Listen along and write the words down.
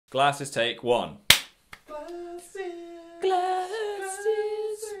Glasses take one. Glasses.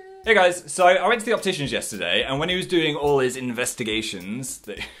 Hey guys, so I went to the optician's yesterday, and when he was doing all his investigations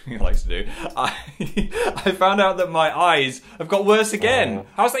that he likes to do, I found out that my eyes have got worse again.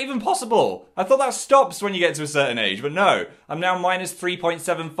 How's that even possible? I thought that stops when you get to a certain age, but no. I'm now minus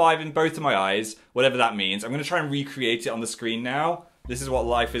 3.75 in both of my eyes, whatever that means. I'm going to try and recreate it on the screen now. This is what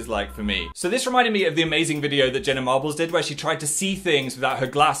life is like for me. So this reminded me of the amazing video that Jenna Marbles did where she tried to see things without her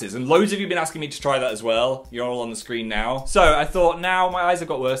glasses. And loads of you have been asking me to try that as well. You're all on the screen now. So I thought now my eyes have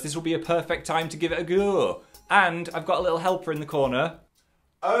got worse, this will be a perfect time to give it a go. And I've got a little helper in the corner.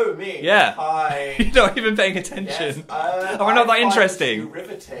 Oh, me? Yeah. Hi. You're not even paying attention. Yes, Am I not that interesting? You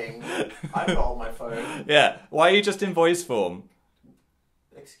riveting. I'm not on my phone. Yeah. Why are you just in voice form?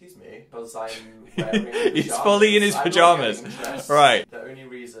 Excuse me, because I'm wearing pajamas. He's fully in his pajamas. Right. The only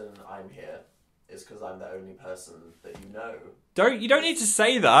reason I'm here is because I'm the only person that you know. You don't need to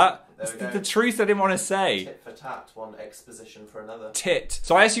say that. It's There we the go. truth I didn't want to say. Tit for tat, one exposition for another. Tit.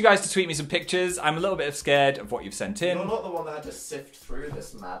 So I asked you guys to tweet me some pictures. I'm a little bit scared of what you've sent in. You're not the one that had to sift through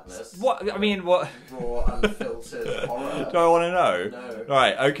this madness. What? I mean, what? Raw, unfiltered horror. Do I want to know? No.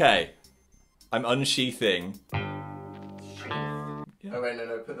 Right, okay. I'm unsheathing. Oh wait,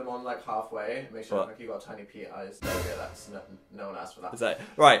 no, put them on like halfway. Make sure What? like you got tiny pea eyes. There we go, that's no one asked for that. Is that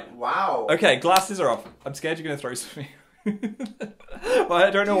right? Wow. Okay, glasses are off. I'm scared you're gonna throw something. Well, I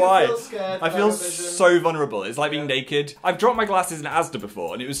don't know Do you why. feel scared, I feel Vision? so vulnerable. It's like being naked. I've dropped my glasses in Asda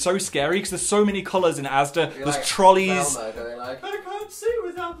before, and it was so scary because there's so many colours in Asda. You're There's like trolleys. Velma going like, I can't see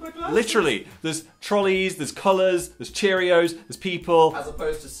without my glasses. Literally, there's trolleys, there's colours, there's Cheerios, there's people. As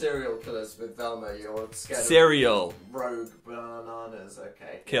opposed to serial killers with Velma, you're scared Cereal. of rogue bananas.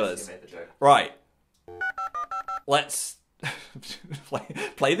 Okay. Killers. Yes, you made the joke. Right. Let's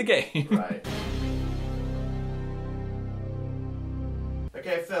play the game. Right.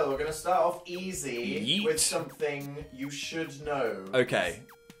 Okay, Phil, we're gonna start off easy Yeet. with something you should know. Okay.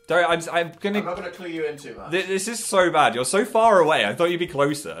 I'm gonna. I'm not gonna clue you in too much. This is so bad. You're so far away. I thought you'd be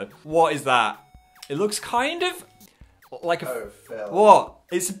closer. What is that? It looks kind of like a. Oh, Phil. What?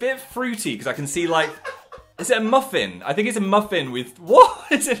 It's a bit fruity because I can see like. Is it a muffin? I think it's a muffin with what?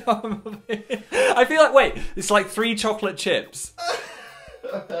 Is it not a muffin? I feel like wait. It's like 3 chocolate chips.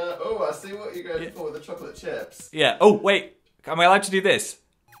 Oh, I see what you're going for with the chocolate chips. Yeah. Oh wait. Am I allowed to do this?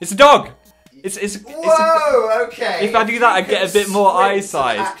 It's a dog. It's Whoa, okay. If I do that, I get a bit more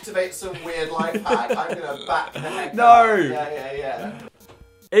eyesight. Activate some weird life hack. I'm gonna back the heck No. up. Yeah.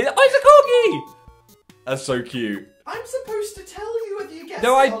 it's a corgi. That's so cute. I'm supposed to tell you whether you guess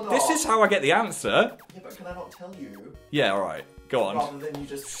No, it or not. this is how I get the answer. Yeah, but can I not tell you? Yeah, all right. Go on. Rather than you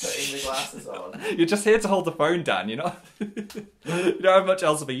just putting the glasses on. You're just here to hold the phone down, you know? You don't have much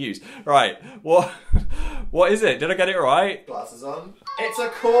else for use. Right, what is it? Did I get it right? Glasses on. It's a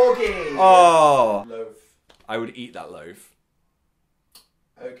corgi! Oh, Loaf. I would eat that loaf.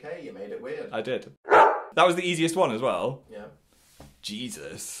 Okay, you made it weird. I did. That was the easiest one as well. Yeah.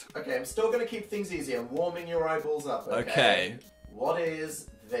 Jesus. Okay, I'm still gonna keep things easy. I'm warming your eyeballs up, okay? Okay. What is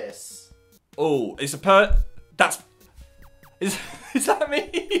this? Oh, it's that's... Is that me?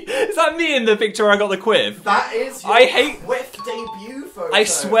 Is that me in the picture where I got the quiff? That is your I hate- Quiff debut photo. I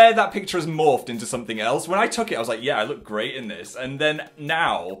swear that picture has morphed into something else. When I took it, I was like, yeah, I look great in this. And then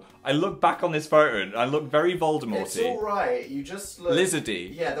now, I look back on this photo and I look very Voldemorty. It's alright, you just look... Lizardy.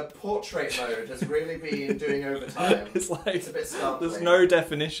 Yeah, the portrait mode has really been doing overtime. It's like, It's a bit startling. there's no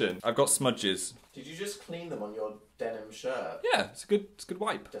definition. I've got smudges. Did you just clean them on your denim shirt? Yeah, it's a good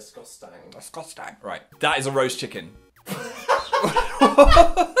wipe. Disgusting. Disgusting. Right, that is a roast chicken.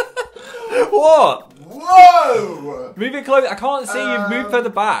 What? Whoa! Move it closer. I can't see. You've moved further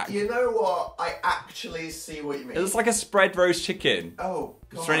back. You know what? I actually see what you mean. It looks like a spread roast chicken. Oh,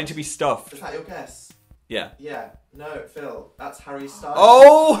 God. It's ready to be stuffed. Is that your guess? Yeah. Yeah. No, Phil. That's Harry Styles.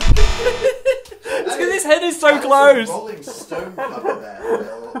 Oh! It's because his head is so That close. is a Rolling Stone cover there,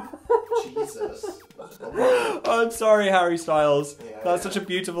 Phil. Jesus. Oh, I'm sorry, Harry Styles. Yeah, That's yeah. such a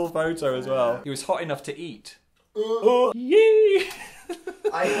beautiful photo as well. He was hot enough to eat. Oh, Yee!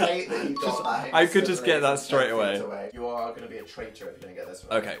 I hate that you got that. I could just get that straight 10 feet away. You are going to be a traitor if you don't get this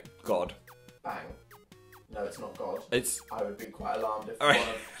right. Okay, God. Bang. No, it's not God. It's... I would be quite alarmed if Alright. one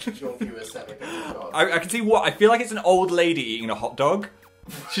of your viewers said me it's God. I can see what... I feel like it's an old lady eating a hot dog.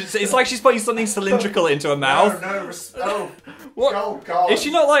 It's like she's putting something cylindrical into her mouth. Oh, What? oh, God. Is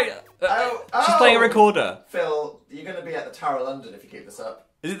she not like... She's playing a recorder. Phil, you're going to be at the Tower of London if you keep this up.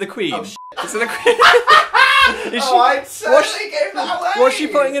 Is it the Queen? Oh, shit. Is it the Queen? I totally gave that away! What's she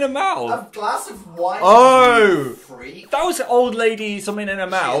putting in her mouth? A glass of wine. Oh! You freak. That was an old lady, something in her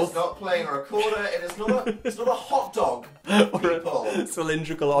She mouth. is not playing a recorder. It's not a hot dog. People. Or a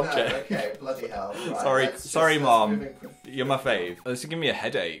cylindrical object. No, okay, bloody hell. Right, Sorry, Mom. You're my fave. This is giving me a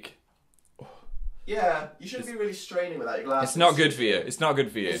headache. Yeah, you shouldn't be really straining without your glasses. It's not good for you. It's not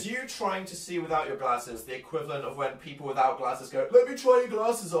good for you. Is you trying to see without your glasses the equivalent of when people without glasses go, let me try your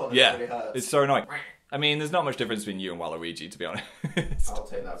glasses on, and it really hurts. It's so annoying. I mean, there's not much difference between you and Waluigi, to be honest. I'll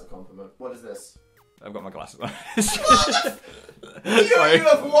take that as a compliment. What is this? I've got my glasses on. You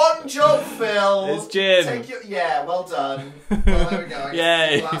have one job, Phil! It's gin. Yeah, well done. Well, there we go. I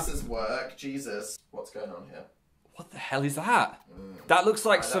guess Yay. glasses work. Jesus. What's going on here? What the hell is that? That looks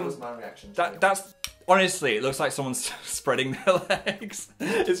like That was my reaction. That's honestly, it looks like someone's spreading their legs.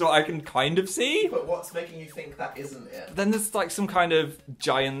 Is what I can kind of see. But what's making you think that isn't it? Then there's like some kind of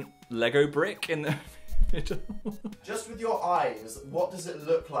giant Lego brick in the middle. Just with your eyes, what does it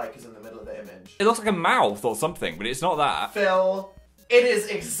look like is in the middle of the image? It looks like a mouth or something, but it's not that. Phil, it is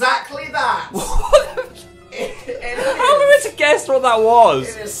exactly that. What? It is. How am I meant to guess what that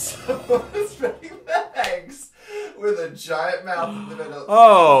was? It is someone spreading legs with a giant mouth in the middle.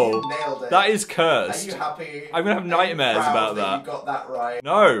 Oh, you nailed it. that is Are cursed. you happy? I'm gonna have nightmares about that. You got that right.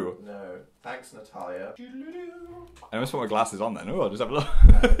 No. No. Thanks, Natalia. I almost put my glasses on then. Oh, I'll just have a look.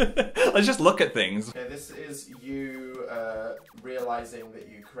 Let's just look at things. Okay, this is you realizing that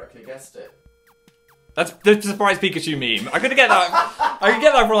you correctly guessed it. That's the surprise Pikachu meme. I could get that. I could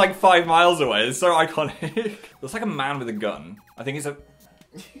get that from like 5 miles away. It's so iconic. Looks like a man with a gun. I think it's a.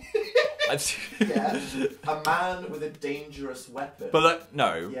 Yeah, a man with a dangerous weapon. But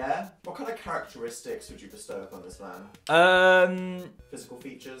no. Yeah. What kind of characteristics would you bestow upon this man? Physical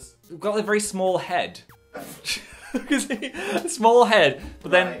features. We've got a very small head. Small head,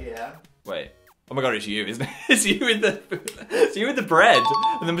 but then. Right, yeah. Wait. Oh my god, it's you, isn't it? It's you with the bread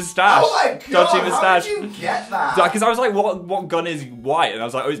and the moustache. Oh my god! Dodgy moustache. How did you get that? Because I was like, what gun is white? And I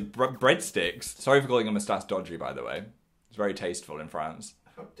was like, oh, it's breadsticks. Sorry for calling a moustache dodgy, by the way. It's very tasteful in France.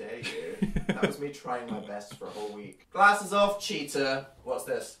 How dare you? That was me trying my best for a whole week. Glasses off, cheater. What's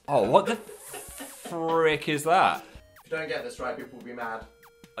this? Oh, what the frick is that? If you don't get this right, people will be mad.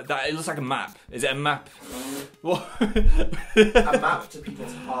 It looks like a map. Is it a map? What? A map to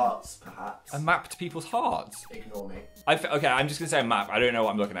people's hearts, perhaps. A map to people's hearts? Ignore me. Okay, I'm just gonna say a map. I don't know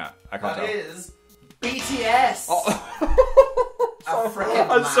what I'm looking at. I can't tell. That is BTS! Oh. A frickin'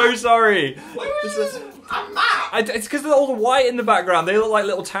 I'm map. so sorry. A map! It's because of all the white in the background. They look like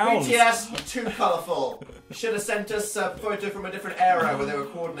little towns. BTS, too colourful. You should have sent us a photo from a different era where they were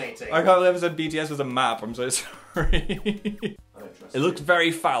coordinating. I can't believe I said BTS was a map. I'm so sorry. I don't trust It looked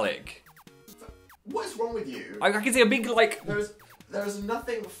very phallic. What is wrong with you? I can see a big, like... There's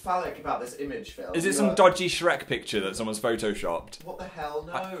nothing phallic about this image, Phil. Is it some dodgy Shrek picture that someone's photoshopped? What the hell?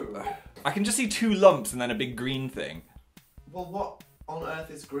 No. I can just see 2 lumps and then a big green thing. Well, what on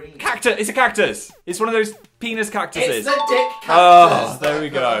earth is green? Cactus! It's a cactus! It's one of those penis cactuses. It's a dick cactus! Oh, there we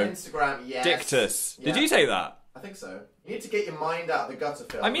go. On Instagram, yes. Dictus. Yeah. Did you say that? I think so. You need to get your mind out of the gutter,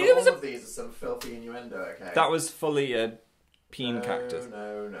 Phil. I mean, Not it was all of these are some filthy innuendo, okay? That was fully a peen cactus.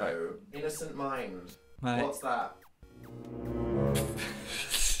 No. Right. Innocent mind. Right. What's that?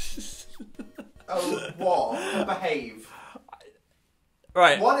 Oh, what? Behave.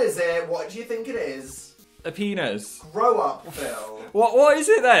 Right. What is it? What do you think it is? A penis. Grow up, Phil. What is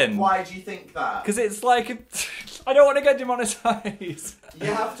it then? Why do you think that? Because it's like I don't want to get demonetized. You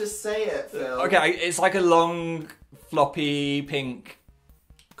have to say it, Phil. Okay, it's like a long, floppy, pink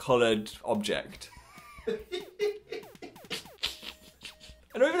coloured object.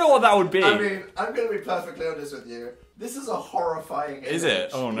 I don't even know what that would be. I mean, I'm going to be perfectly honest with you. This is a horrifying image. Is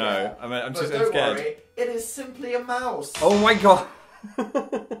it? Oh no. Yeah. I'm But just don't scared. worry, it is simply a mouse. Oh my god.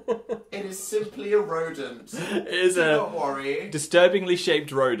 It is simply a rodent. It is Do a not worry. disturbingly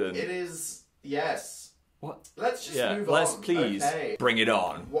shaped rodent. It is, yes. What? Let's just move let's on. please Okay. bring it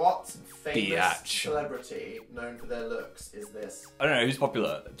on. What famous Biatch. celebrity known for their looks is this? I don't know who's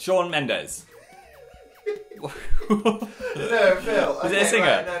popular. Shawn Mendes. No, Phil. Is it a Okay,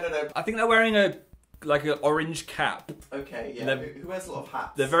 singer? right, no. I think they're wearing an orange cap. Okay, yeah. They're- Who wears a lot of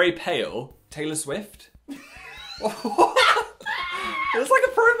hats? They're very pale. Taylor Swift. It's like a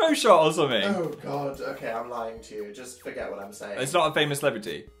promo shot or something. Oh god. Okay, I'm lying to you. Just forget what I'm saying. It's not a famous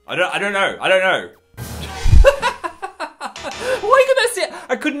celebrity. I don't know. Why could I see it?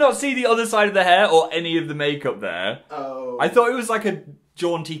 I could not see the other side of the hair or any of the makeup there. Oh. I thought it was like a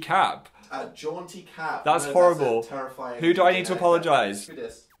jaunty cap. A jaunty cap. That's No, horrible. That's a terrifying. Who do I need to haircut. apologise? Who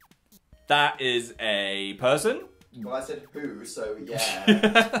this? That is a person. Well, I said who, so yeah.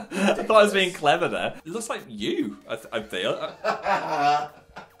 I thought I was being clever there. It looks like you, I feel.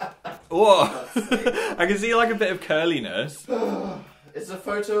 Whoa. I can see like a bit of curliness. It's a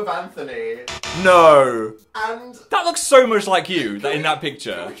photo of Anthony. No. And that looks so much like you in that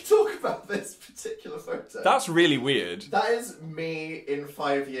picture. Can we talk about this particular photo? That's really weird. That is me in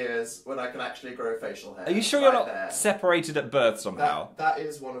 5 years when I can actually grow facial hair. Are you sure you're not separated at birth somehow? That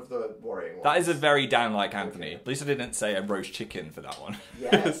is one of the worrying ones. That is a very Dan-like Anthony. At least I didn't say a roast chicken for that one.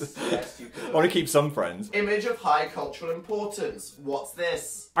 Yes, yes, you could. I want to keep some friends. Image of high cultural importance. What's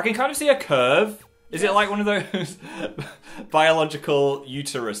this? I can kind of see a curve. Is it like one of those biological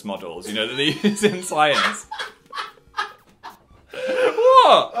uterus models, you know, that they use in science?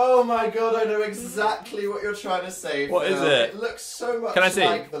 What? Oh my god, I know exactly what you're trying to say. What is it? It looks so much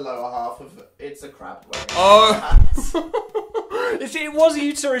like the lower half of It's a Crab wearing Oh! See, it was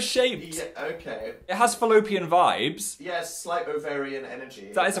uterus shaped. Yeah, okay. It has fallopian vibes. Yes, slight ovarian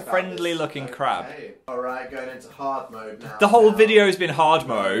energy. That is a friendly looking crab. Alright, going into hard mode now. The whole video has been hard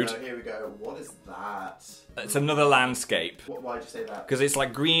mode. No, here we go. What is that? It's another landscape. Why'd you say that? Because it's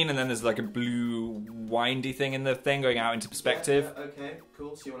like green and then there's like a blue windy thing in the thing going out into perspective. Yeah, okay,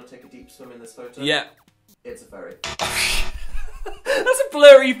 cool. So you want to take a deep swim in this photo? Yeah. It's a furry. That's a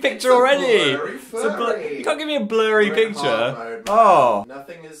blurry picture already. Blurry furry. You can't give me a blurry picture. Mode, oh.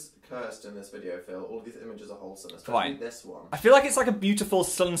 Nothing is cursed in this video, Phil. All these images are wholesome, especially Fine. this one. I feel like it's like a beautiful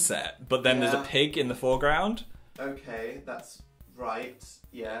sunset, but then there's a pig in the foreground. Okay, that's right.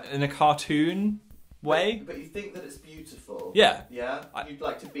 Yeah. In a cartoon way. But you think that it's beautiful. Yeah. Yeah? You'd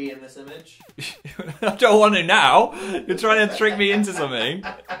like to be in this image? I don't want to now. You're trying to trick me into something.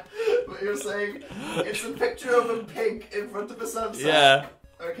 But you're saying it's a picture of a pig in front of a sunset. Yeah.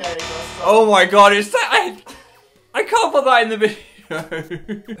 Okay. Oh my god, it's that. I can't put that in the video.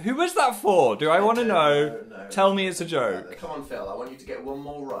 Who was that for? Do I want to know? No. Tell me it's a joke. Come on, Phil. I want you to get one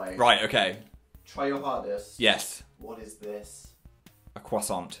more right. Right, okay. Try your hardest. Yes. What is this? A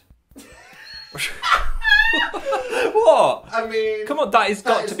croissant. What? I mean... Come on, that has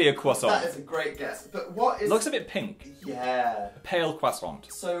got to be a croissant. That is a great guess. But what is... Looks a bit pink. Yeah. A pale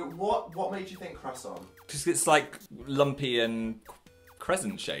croissant. So what made you think croissant? Because it's like lumpy and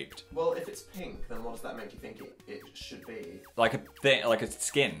crescent shaped. Well, if it's pink, then what does that make you think it should be? Like a thing, like a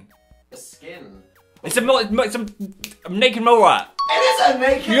skin. A skin? It's a naked mole rat. It is a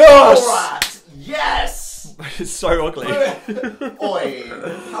naked yes! mole rat! Yes! It's so ugly. Oi,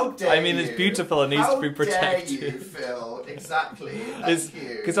 how dare you? I mean, it's beautiful and needs to be protected. How dare you, Phil? Exactly. Thank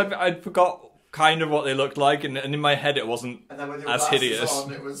you. Because I forgot kind of what they looked like, and in my head it wasn't and then with your as hideous.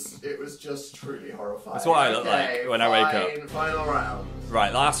 On, it was just truly horrifying. That's what I look like when I wake up. Final round.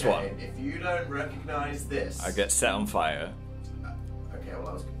 Right, last one. If you don't recognise this, I get set on fire. Okay, well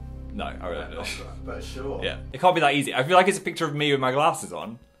that was good. No, I really don't. But sure. Yeah, it can't be that easy. I feel like it's a picture of me with my glasses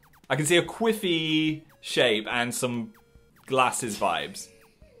on. I can see a quiffy shape and some glasses vibes.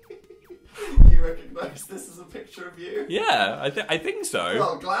 You recognise this as a picture of you? Yeah, I think so.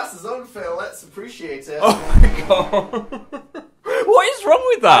 Well, glasses on, Phil. Let's appreciate it. Oh my god! What is wrong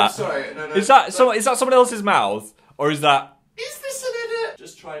with that? I'm sorry. No. Is that someone else's mouth, or is that? Is this an edit?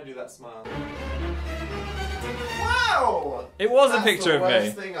 Just try and do that smile. Wow! It was a picture of me.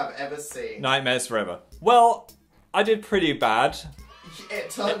 That's the worst thing I've ever seen. Nightmares forever. Well, I did pretty bad. It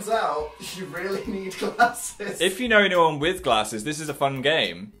turns out you really need glasses. If you know anyone with glasses, this is a fun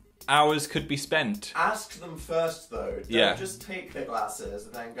game. Hours could be spent. Ask them first, though. Yeah. Don't just take their glasses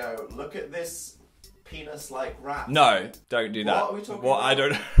and then go, look at this penis-like rat. No, don't do that. What are we talking about? I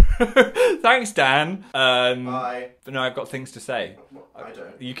don't know. Thanks, Dan. Bye. But no, I've got things to say. I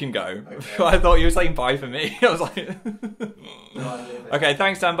don't. You can go. Okay. I thought you were saying bye for me. I was like... Okay,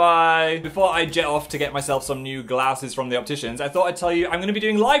 thanks, Dan. Bye. Before I jet off to get myself some new glasses from the opticians, I thought I'd tell you I'm going to be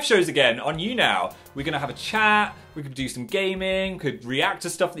doing live shows again on YouNow. We're going to have a chat. We could do some gaming, could react to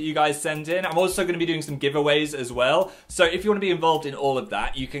stuff that you guys send in. I'm also going to be doing some giveaways as well. So if you want to be involved in all of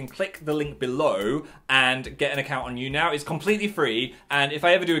that, you can click the link below and get an account on YouNow. It's completely free, and if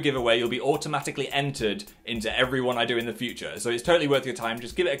I ever do a giveaway, you'll be automatically entered into every one I do in the future. So it's totally worth your time.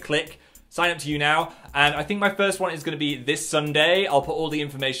 Just give it a click. Sign up to YouNow, and I think my first one is going to be this Sunday. I'll put all the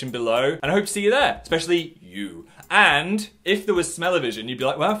information below, and I hope to see you there, especially you. And if there was smell-o-vision, you'd be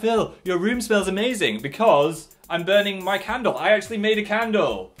like, wow, Phil, your room smells amazing, because I'm burning my candle. I actually made a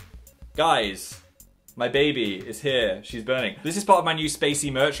candle. Guys, my baby is here. She's burning. This is part of my new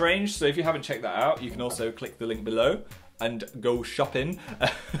Spacey merch range, so if you haven't checked that out, you can also click the link below and go shopping.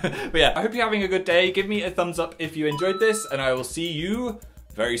 But yeah, I hope you're having a good day. Give me a thumbs up if you enjoyed this, and I will see you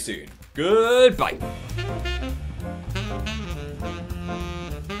very soon. Goodbye.